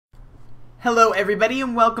Hello everybody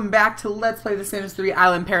and welcome back to Let's Play The Sims 3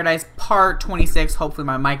 Island Paradise Part 26. Hopefully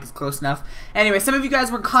my mic is close enough. Anyway, some of you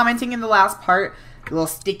guys were commenting in the last part, a little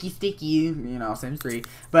sticky, you know, Sims 3.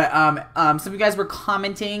 But some of you guys were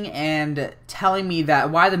commenting and telling me that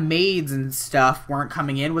why the maids and stuff weren't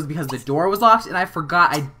coming in was because the door was locked, and I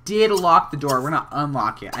forgot I did lock the door. We're gonna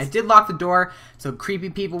unlock it. I did lock the door so creepy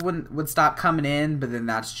people would stop coming in, but then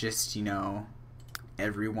that's just, you know,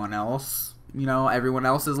 everyone else. You know, everyone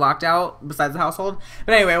else is locked out besides the household.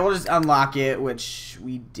 But anyway, we'll just unlock it, which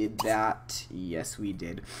we did that. Yes, we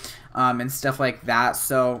did. And stuff like that.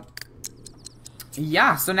 So,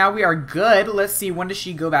 yeah. So now we are good. Let's see. When does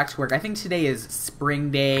she go back to work? I think today is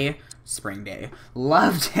spring day.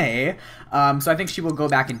 Love day. So I think she will go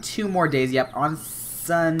back in 2 more days. Yep, on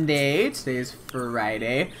Sunday. Today is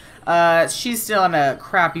Friday. She's still in a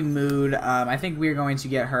crappy mood. I think we're going to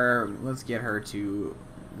get her. Let's get her to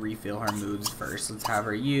refill her moods first. Let's have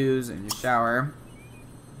her use and shower.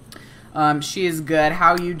 She is good.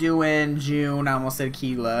 How you doing, June? I almost said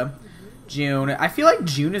Keela. June. I feel like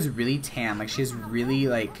June is really tan. Like, she has really,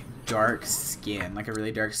 like, dark skin. Like, a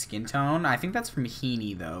really dark skin tone. I think that's from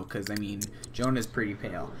Heaney, though, because, I mean, Jonah's pretty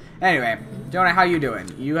pale. Anyway, Jonah, how you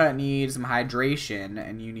doing? You need some hydration,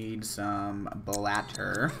 and you need some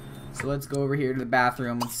bladder. So let's go over here to the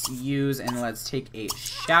bathroom, let's use, and let's take a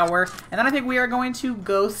shower. And then I think we are going to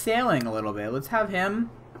go sailing a little bit. Let's have him,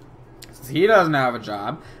 since he doesn't have a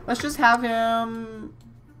job, let's just have him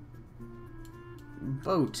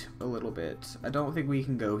boat a little bit. I don't think we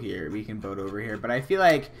can go here. We can boat over here, but I feel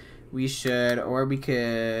like we should, or we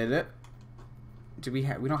could, we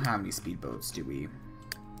don't have any speedboats, do we?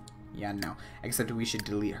 Yeah, no. Except we should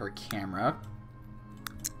delete her camera,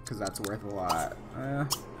 because that's worth a lot.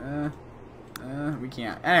 We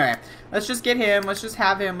can't. Anyway, let's just get him. Let's just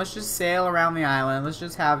have him. Let's just sail around the island. Let's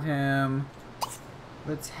just have him.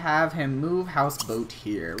 Let's have him move houseboat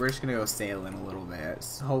here. We're just gonna go sailing a little bit.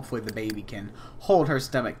 So hopefully the baby can hold her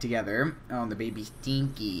stomach together. Oh, the baby's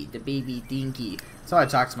dinky. The baby dinky. So I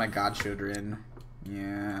talk to my godchildren.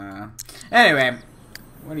 Yeah. Anyway,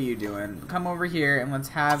 what are you doing? Come over here and let's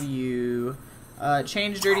have you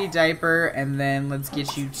change dirty diaper, and then let's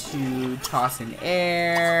get you to toss in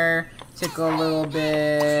air, tickle a little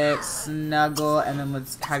bit, snuggle, and then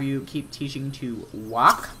let's have you keep teaching to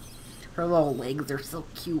walk. Her little legs are so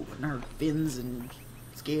cute, and her fins and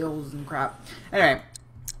scales and crap. Anyway,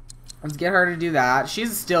 let's get her to do that.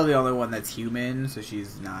 She's still the only one that's human, so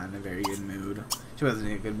she's not in a very good mood. She wasn't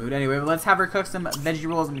in a good mood. Anyway, but let's have her cook some veggie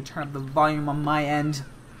rolls. Let me turn up the volume on my end.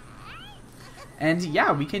 And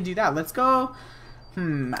yeah, we can do that. Let's go.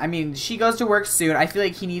 I mean, she goes to work soon. I feel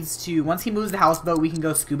like he needs to, once he moves the houseboat, we can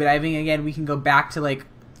go scuba diving again. We can go back to, like,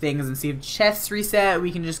 things and see if chests reset. We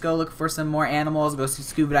can just go look for some more animals, go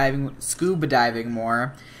scuba diving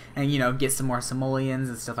more, and, you know, get some more simoleons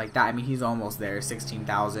and stuff like that. I mean, he's almost there.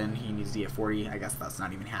 16,000. He needs to get 40. I guess that's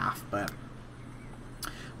not even half, but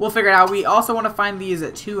we'll figure it out. We also want to find these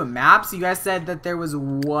 2 maps. You guys said that there was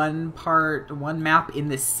one map in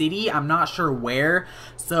the city. I'm not sure where.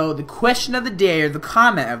 So the question of the day, or the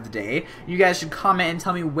comment of the day, you guys should comment and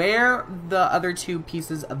tell me where the other 2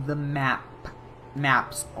 pieces of the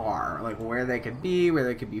maps are. Like where they could be, where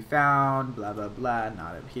they could be found, blah, blah, blah.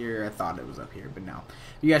 Not up here. I thought it was up here, but no.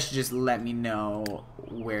 You guys should just let me know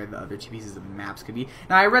where the other 2 pieces of the maps could be.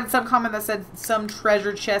 Now, I read some comment that said some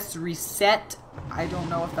treasure chests reset. I don't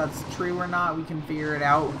know if that's true or not. We can figure it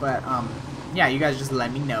out, but yeah, you guys just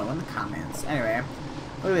let me know in the comments. Anyway,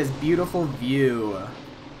 look at this beautiful view.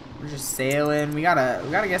 We're just sailing. We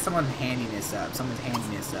gotta get someone's handiness up.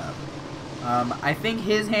 I think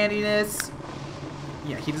his handiness,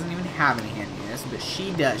 yeah, he doesn't even have any handiness, but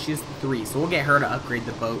she does. She has 3, so we'll get her to upgrade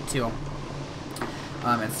the boat too.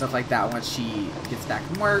 And stuff like that once she gets back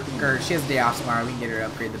from work, or she has a day off tomorrow. We can get her to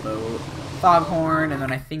upgrade the boat. Foghorn, and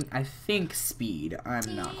then I think speed.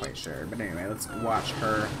 I'm not quite sure, but anyway, let's watch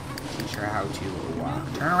her, teach her how to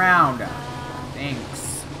walk. Turn around.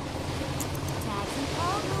 Thanks.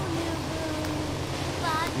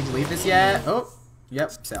 Need to leave this yet? Oh,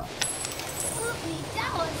 yep, sail.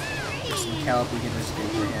 There's some kelp we can just give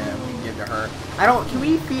to him. We can give to her. I don't think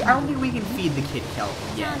we can feed the kid kelp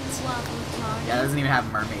yet. Yeah, it doesn't even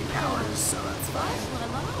have mermaid powers, so that's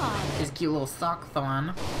fine. His cute little sock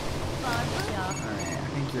thon. Alright, I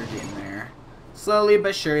think you're getting there. Slowly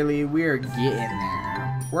but surely, we're getting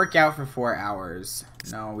there. Work out for 4 hours.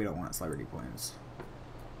 No, we don't want celebrity points.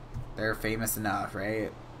 They're famous enough,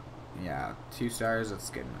 right? Yeah, 2 stars, that's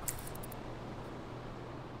good enough.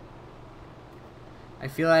 I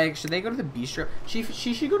feel like, should they go to the bistro? She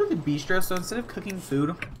should go to the bistro, so instead of cooking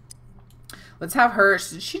food, Let's have her,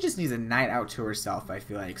 she just needs a night out to herself, I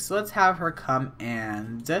feel like. So let's have her come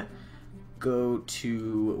and go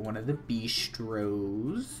to one of the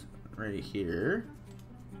bistros right here.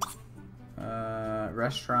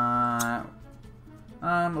 Restaurant.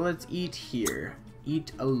 Let's eat here.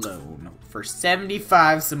 Eat alone for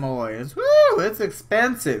 75 simoleons. Woo! It's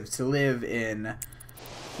expensive to live in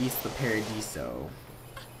Isla Paradiso.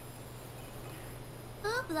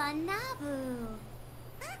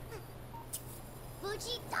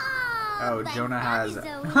 Oh, Jonah has...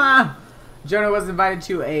 Jonah was invited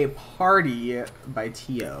to a party by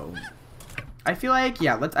Tio. I feel like,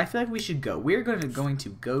 yeah, I feel like we should go. We're going to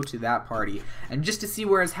go to that party. And just to see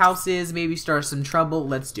where his house is, maybe start some trouble,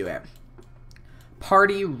 let's do it.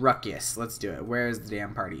 Party ruckus. Let's do it. Where's the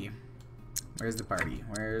damn party? Where's the party?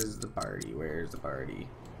 Where's the party? Where's the party?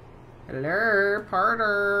 Hello,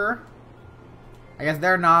 parter. I guess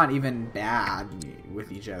they're not even bad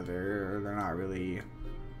with each other. They're not really...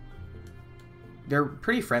 They're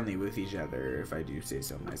pretty friendly with each other, if I do say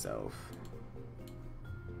so myself.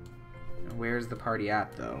 Where's the party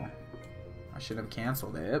at, though? I should have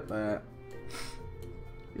canceled it, but...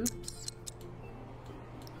 Oops.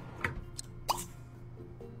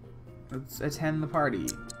 Let's attend the party.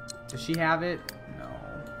 Does she have it? No.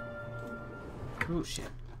 Oh, shit.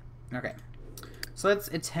 Okay. So let's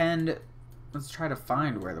attend... Let's try to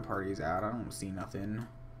find where the party's at. I don't see nothing.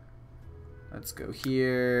 Let's go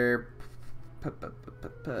here. Home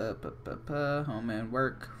and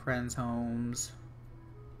work. Friends' homes.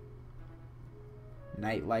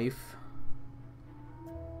 Nightlife.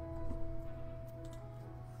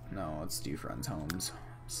 No, let's do friends' homes.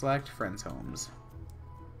 Select friends' homes.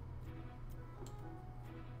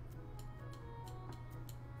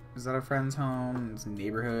 Is that a friend's home? It's a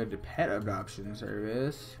neighborhood pet adoption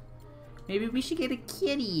service. Maybe we should get a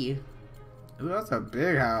kitty. Ooh, that's a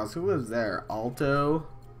big house. Who lives there? Alto?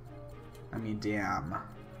 I mean, damn.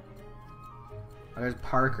 Oh, there's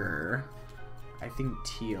Parker. I think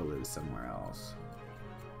Tia lives somewhere else.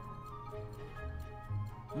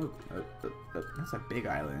 Ooh, that's a big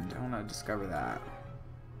island. I want to discover that.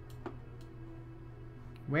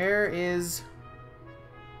 Where is...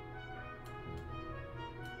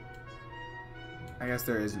 I guess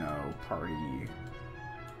there is no party.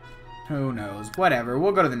 Who knows? Whatever.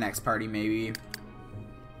 We'll go to the next party, maybe.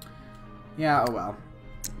 Yeah, oh well.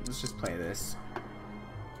 Let's just play this.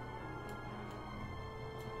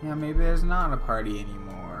 Yeah, maybe there's not a party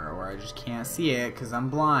anymore, or I just can't see it because I'm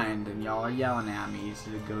blind and y'all are yelling at me to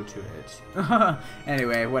go to it.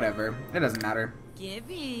 Anyway, whatever. It doesn't matter.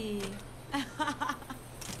 Gibby.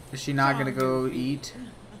 Is she not gonna go eat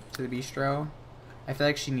to the bistro? I feel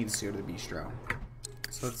like she needs to go to the bistro.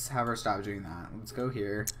 So let's have her stop doing that. Let's go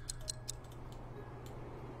here.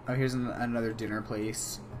 Oh, here's another dinner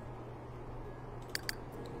place.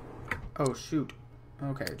 Oh, shoot.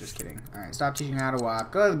 Okay, just kidding. Alright, stop teaching her how to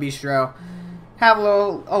walk. Go to the bistro. Have a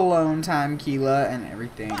little alone time, Keela, and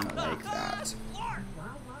everything like that.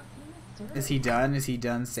 Is he done? Is he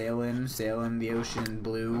done sailing the ocean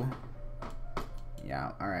blue?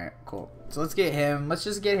 Yeah, alright, cool. So let's get him. Let's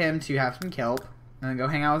just get him to have some kelp. And then go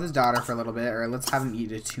hang out with his daughter for a little bit. Or let's have him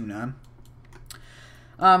eat a tuna.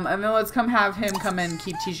 And then let's have him come and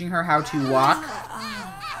keep teaching her how to walk.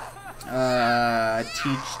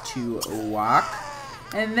 Teach to walk.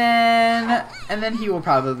 And then he will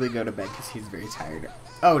probably go to bed because he's very tired.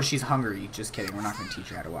 Oh, she's hungry. Just kidding. We're not going to teach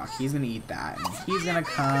her how to walk. He's going to eat that. And he's going to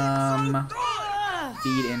come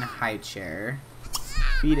feed in high chair.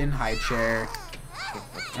 Feed in high chair.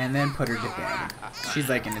 And then put her to bed. She's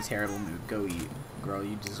like in a terrible mood. Go eat. Girl,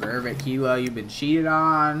 you deserve it, Keela. You've been cheated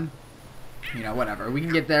on. You know, whatever. We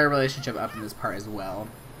can get their relationship up in this part as well.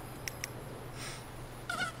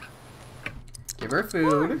 Give her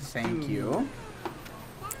food. Thank you.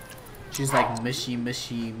 She's like mushy,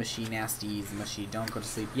 mushy, mushy, nasties, mushy. Don't go to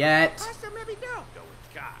sleep yet.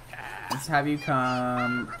 Let's have you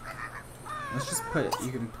come. Let's just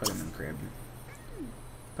you can put him in the crib.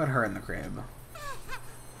 Put her in the crib.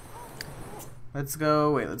 Let's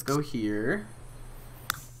go, let's go here.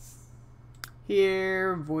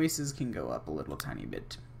 Here, voices can go up a little tiny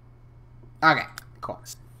bit. Okay, cool.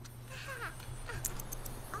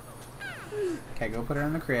 Okay, go put her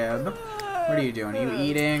in the crib. What are you doing? Are you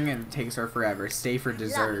eating? It takes her forever. Stay for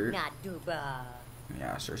dessert.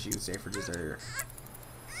 Yeah, sure, she can stay for dessert.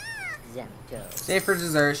 Stay for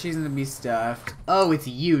dessert. She's gonna be stuffed. Oh, it's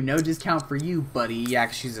you. No discount for you, buddy. Yeah,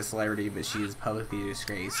 'cause she's a celebrity, but she is publicly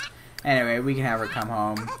disgraced. Anyway, we can have her come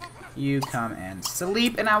home. You come and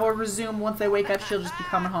sleep, and I will resume once I wake up. She'll just be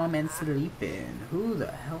coming home and sleeping. Who the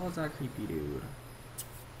hell is that creepy dude?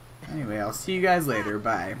 Anyway, I'll see you guys later.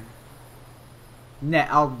 Bye.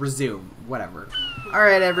 I'll resume. Whatever.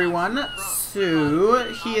 Alright, everyone.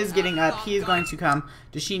 So, he is getting up. He is going to come.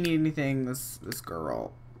 Does she need anything? This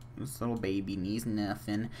girl. This little baby needs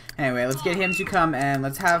nothing. Anyway, let's get him to come and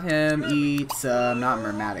let's have him eat some, not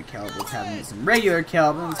mermatic kelp, let's have him eat some regular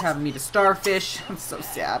kelp, and let's have him eat a starfish. I'm so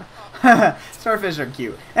sad. Starfish are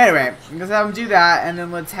cute. Anyway, let's have him do that, and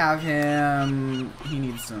then let's have him, he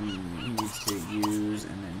needs to use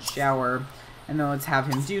and then shower. And then let's have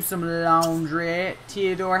him do some laundry.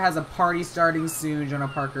 Theodore has a party starting soon. Jonah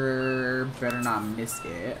Parker better not miss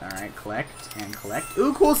it. Alright, collect and collect.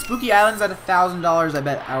 Ooh, cool. Spooky Island's at $1,000. I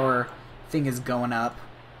bet our thing is going up.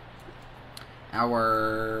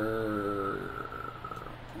 Oh,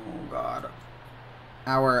 God.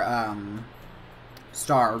 Our,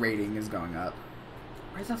 star rating is going up.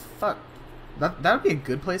 Where the fuck? That would be a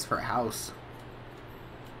good place for a house.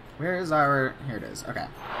 Where is our... Here it is. Okay.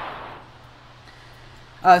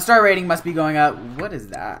 Star rating must be going up. What is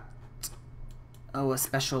that? Oh, a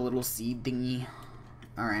special little seed thingy.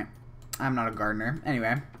 Alright. I'm not a gardener.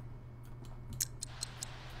 Anyway.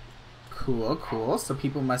 Cool, cool. So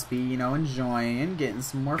people must be, you know, enjoying, getting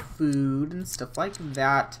some more food and stuff like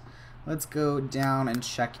that. Let's go down and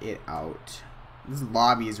check it out. This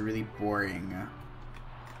lobby is really boring.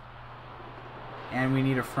 And we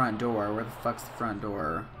need a front door. Where the fuck's the front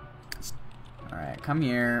door? Alright, come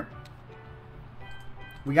here.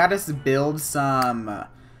 We got to build some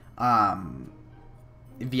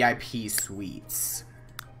VIP suites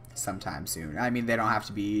sometime soon. I mean, they don't have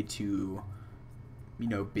to be too, you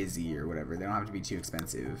know, busy or whatever. They don't have to be too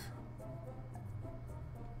expensive.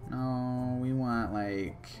 No, we want,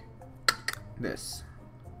 like, this.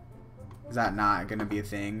 Is that not going to be a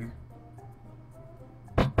thing?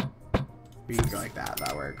 We can go like that.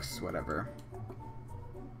 That works. Whatever.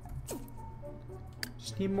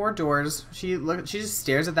 Just need more doors. She just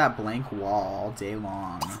stares at that blank wall all day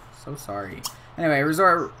long. So sorry. Anyway,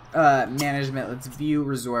 resort management. Let's view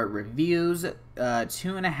resort reviews.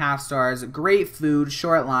 2.5 stars. Great food.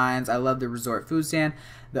 Short lines. I love the resort food stand.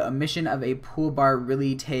 The omission of a pool bar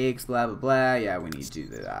really takes blah blah blah. Yeah, we need to do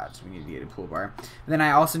that. We need to get a pool bar. And then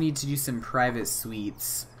I also need to do some private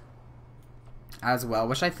suites as well,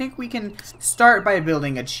 which I think we can start by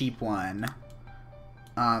building a cheap one.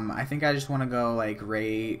 I think I just want to go like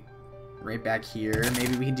right back here.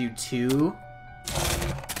 Maybe we can do 2.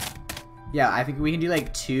 Yeah, I think we can do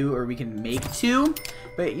like 2, or we can make 2.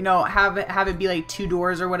 But you know, have it be like 2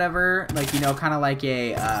 doors or whatever. Like, you know, kind of like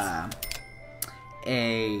a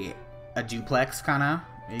duplex kind of.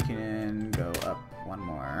 You can go up one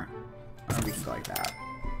more, or we can go like that.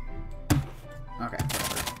 Okay,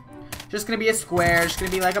 whatever. Just gonna be a square. Just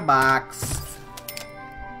gonna be like a box.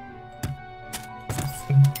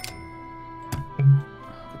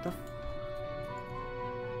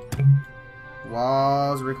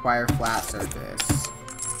 Walls require flat surface.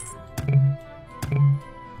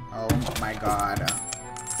 Oh my god.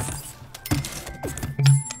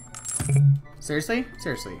 Seriously?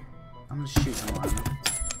 Seriously. I'm gonna shoot someone.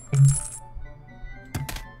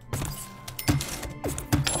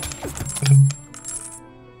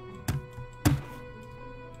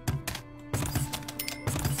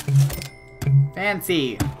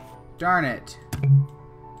 Fancy. Darn it.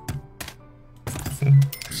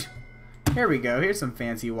 Here we go. Here's some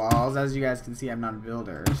fancy walls. As you guys can see, I'm not a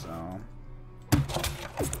builder, so.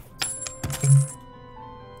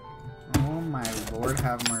 Oh my lord,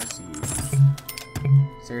 have mercy.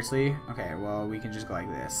 Seriously? Okay, well, we can just go like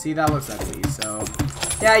this. See, that looks ugly, so.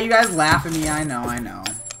 Yeah, you guys laugh at me. I know. I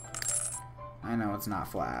know it's not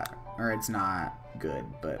flat. Or it's not good,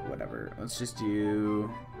 but whatever. Let's just do.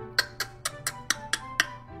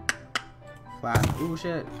 Flatten. Ooh,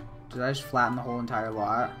 shit. Did I just flatten the whole entire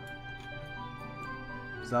lot?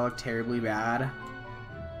 Does that look terribly bad?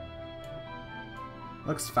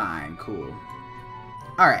 Looks fine. Cool.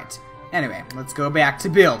 Alright. Anyway, let's go back to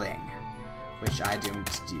building. Which I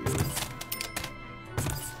don't do.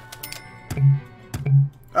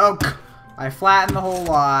 Oh! I flattened the whole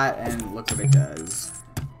lot, and look what it does.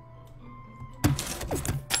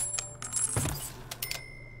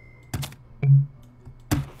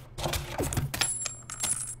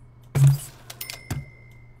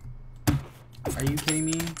 Are you kidding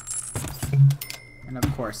me? And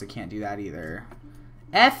of course, I can't do that either.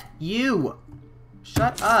 F you!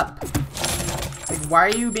 Shut up! Like, why are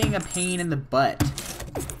you being a pain in the butt?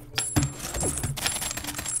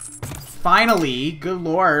 Finally! Good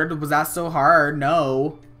lord, was that so hard?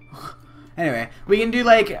 No. Anyway, we can do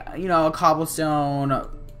like, you know, a cobblestone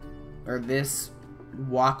or this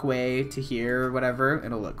walkway to here or whatever.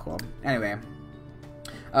 It'll look cool. Anyway.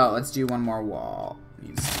 Oh, let's do one more wall.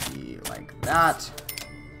 Needs to be like that.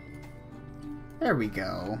 There we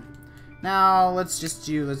go. Now let's just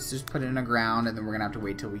put it in the ground, and then we're gonna have to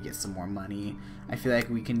wait till we get some more money. I feel like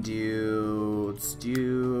we can do, let's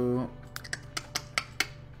do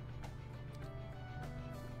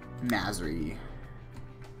Masry.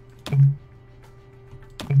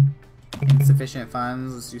 Insufficient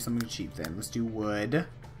funds. Let's do something cheap then. Let's do wood.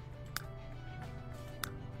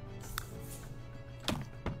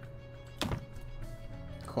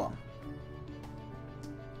 Cool.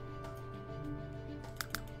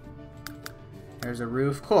 There's a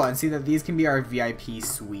roof. Cool. And see that these can be our VIP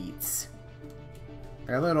suites.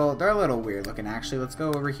 They're a little weird looking actually. Let's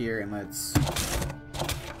go over here and let's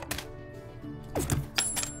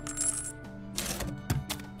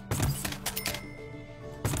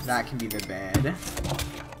that can be the bed.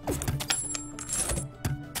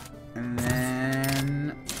 And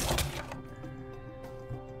then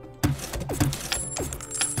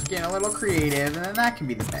just getting a little creative, and then that can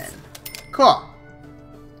be the bed. Cool.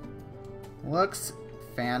 Looks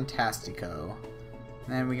fantastico.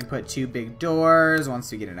 And then we can put 2 big doors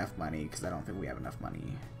once we get enough money, because I don't think we have enough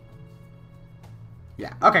money.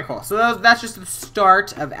 Yeah, okay, cool. So that's just the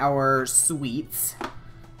start of our suites,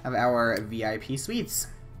 of our VIP suites.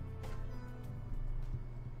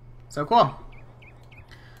 So cool.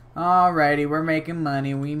 Alrighty, we're making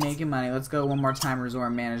money. Let's go one more time.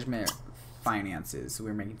 Resort management finances. So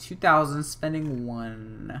we're making 2,000, spending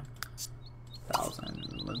 1,000.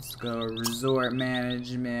 Let's go resort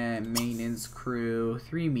management, maintenance crew,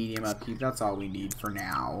 3 medium upkeep. That's all we need for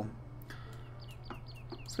now.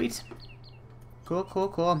 Sweet. Cool, cool,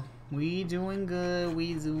 cool. We doing good.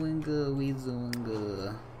 We doing good. We doing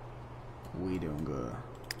good. We doing good.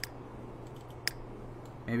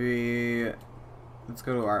 Maybe let's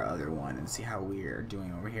go to our other one and see how we're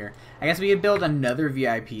doing over here. I guess we could build another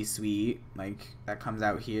VIP suite, like that comes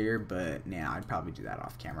out here, but nah, I'd probably do that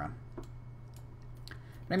off camera.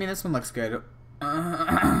 But I mean, this one looks good.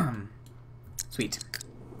 Sweet.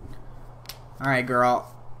 Alright,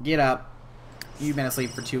 girl. Get up. You've been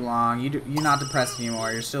asleep for too long. You're not depressed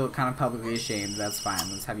anymore. You're still kind of publicly ashamed. That's fine.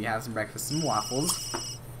 Let's have you have some breakfast and waffles.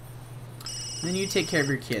 And then you take care of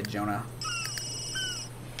your kid, Jonah.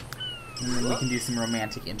 And then we can do some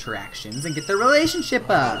romantic interactions and get the relationship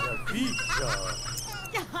up.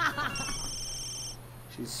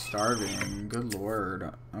 She's starving. Good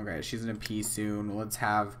lord. Okay, she's gonna pee soon. Let's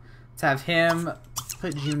have him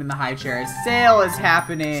put June in the high chair. A sale is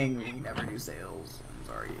happening. We never do sales. I'm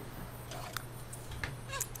sorry.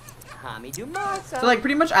 So like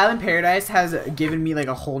pretty much Island Paradise has given me like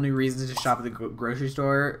a whole new reason to shop at the grocery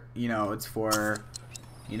store. You know, it's for,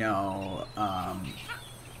 you know,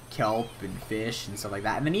 kelp and fish and stuff like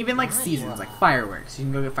that, and then even like seasons like fireworks. You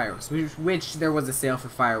can go get fireworks, which there was a sale for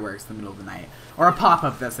fireworks in the middle of the night, or a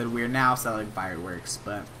pop-up that said we're now selling fireworks,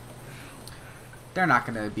 but they're not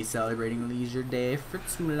gonna be celebrating Leisure Day for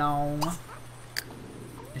too long.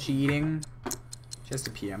 Is she eating? She has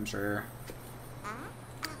to pee, I'm sure.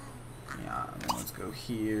 Yeah, and then let's go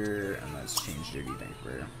here and let's change dirty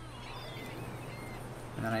diaper.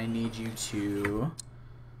 And then I need you to.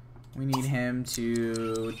 We need him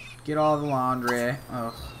to get all the laundry.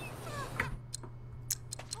 Ugh.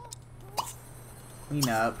 Clean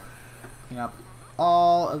up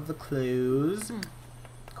all of the clothes.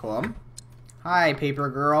 Cool. Hi, paper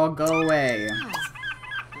girl, go away.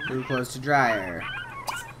 Move clothes to dryer.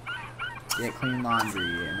 Get clean laundry,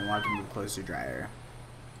 and then watch him move clothes to dryer.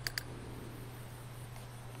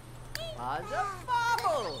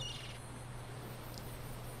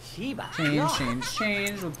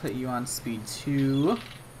 Change. We'll put you on speed 2.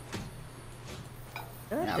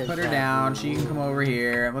 Yeah, put her down. She can come over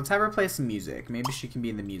here. Let's have her play some music. Maybe she can be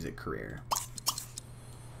in the music career.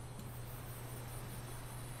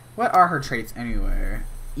 What are her traits anyway?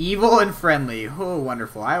 Evil and friendly. Oh,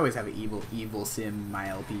 wonderful. I always have an evil sim in my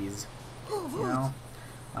LPs. You know?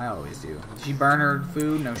 I always do. Did she burn her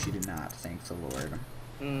food? No, she did not. Thanks the Lord.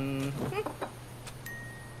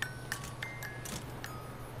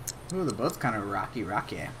 Ooh, the boat's kind of rocky.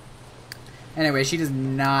 Anyway, she does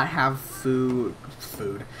not have food.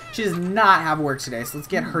 She does not have work today, so let's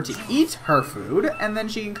get her to eat her food, and then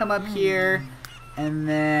she can come up here, and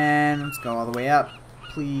then let's go all the way up,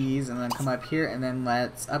 please, and then come up here, and then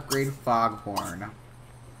let's upgrade Foghorn.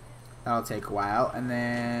 That'll take a while, and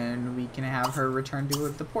then we can have her return to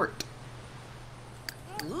the port.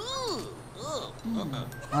 I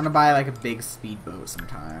want to buy like a big speedboat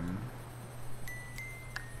sometime.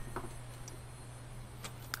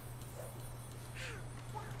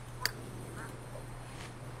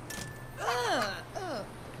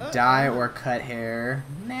 Dye or cut hair?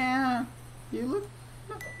 Nah. You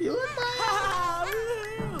You look fine.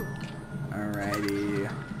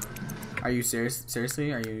 Alrighty. Are you serious?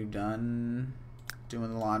 Seriously? Are you done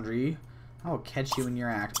doing the laundry? I will catch you in your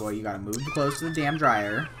act, boy. You gotta move the clothes to the damn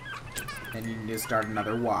dryer. Then you can just start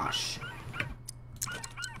another wash.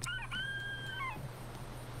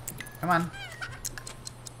 Come on.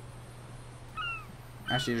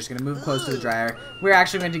 Actually, you're just gonna move clothes to the dryer. We're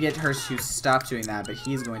actually going to get her to stop doing that, but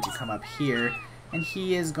he's going to come up here. And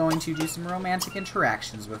he is going to do some romantic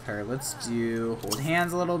interactions with her. Let's do hold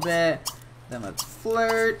hands a little bit. Then let's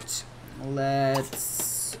flirt.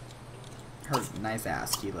 Let's... Her nice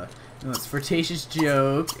ass, Keela. Then let's flirtatious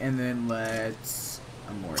joke. And then let's...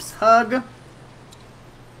 a Morse hug.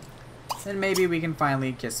 Then maybe we can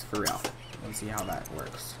finally kiss for real. Let's see how that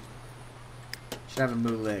works. Should have a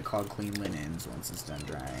moodlet called Clean Linens once it's done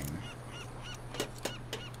drying.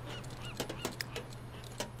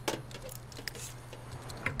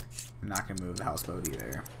 I'm not gonna move the houseboat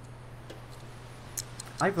either.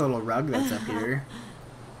 I like the little rug that's up here.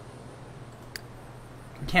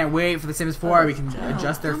 Can't wait for The Sims 4. We can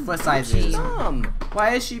adjust their foot sizes.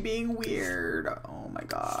 Why is she being weird? Oh my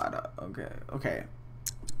god. Okay, okay.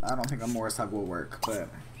 I don't think a Morris hug will work, but...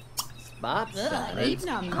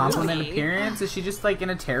 Compliment appearance? Is she just like in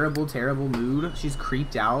a terrible, terrible mood? She's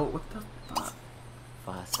creeped out? What the fuck?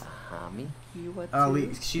 Oh,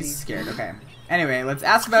 she's scared. Okay. Anyway, let's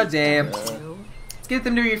ask about day. Let's get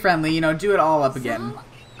them to be friendly. You know, do it all up again.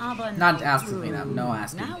 Not ask to clean up. No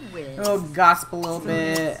asking. We'll gossip a little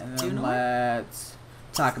bit, and then let's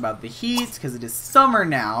talk about the heat because it is summer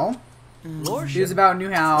now. News about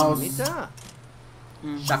new house.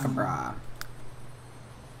 Shaka bra.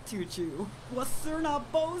 Oh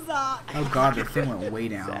god, the thing went way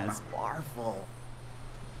down.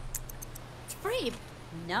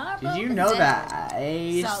 Did you know that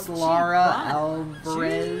Lara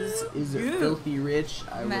Alvarez is filthy rich?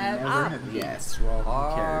 I would never have guessed. Well,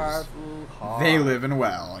 who cares? They live in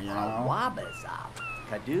well, you know?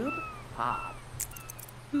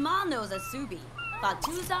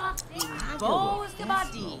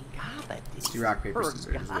 Let's do rock, paper,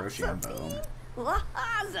 scissors, Rochambeau.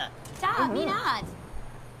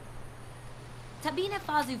 Tabina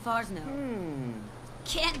Fazu Farzno.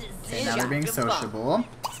 Okay, now they're being sociable.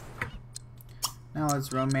 Now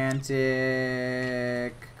let's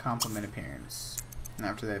romantic compliment appearance. And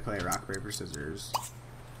after they play rock, paper, scissors.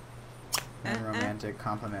 And romantic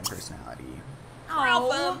compliment personality.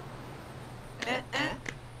 Oh.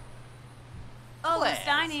 Oh,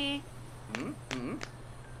 Steiny.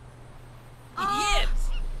 Idiots.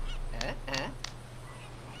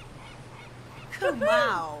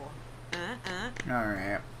 Wow.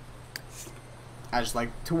 Alright. I just like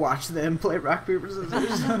to watch them play rock, paper,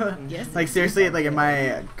 scissors. Like, seriously, like in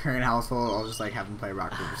my current household, I'll just like have them play rock,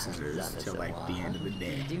 paper, scissors till like the end of the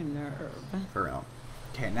day. For real.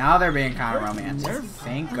 Okay, now they're being kind of romantic.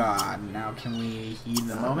 Thank God. Now can we heed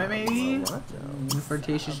the moment, maybe? The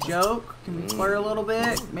flirtatious joke? Can we flirt a little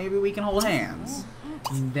bit? Maybe we can hold hands.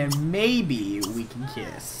 And then maybe we can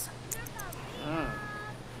kiss.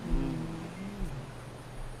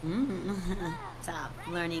 Top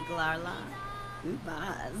learning Glarla.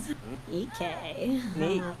 Ubaz. Ike.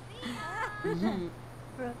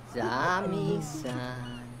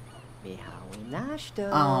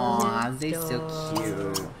 Aww, they're so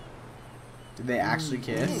cute. Did they actually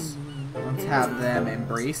kiss? Let's have them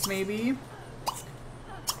embrace, maybe?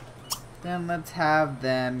 Then let's have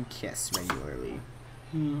them kiss regularly.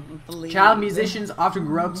 Child musicians often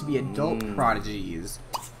grow up to be adult prodigies.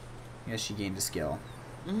 Yes, she gained a skill.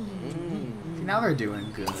 Now they're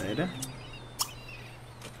doing good.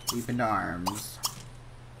 Deep into arms.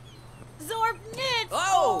 Zorb knits!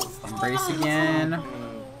 Oh! Embrace again.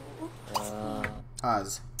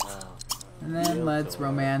 Pause. And then let's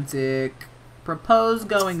romantic propose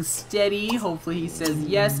going steady. Hopefully he says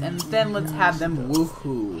yes. And then let's have them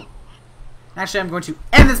woohoo. Actually, I'm going to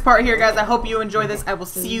end this part here, guys. I hope you enjoyed this. I will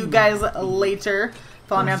see you guys later.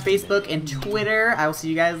 Follow me on Facebook and Twitter. I will see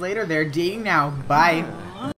you guys later. They're dating now. Bye.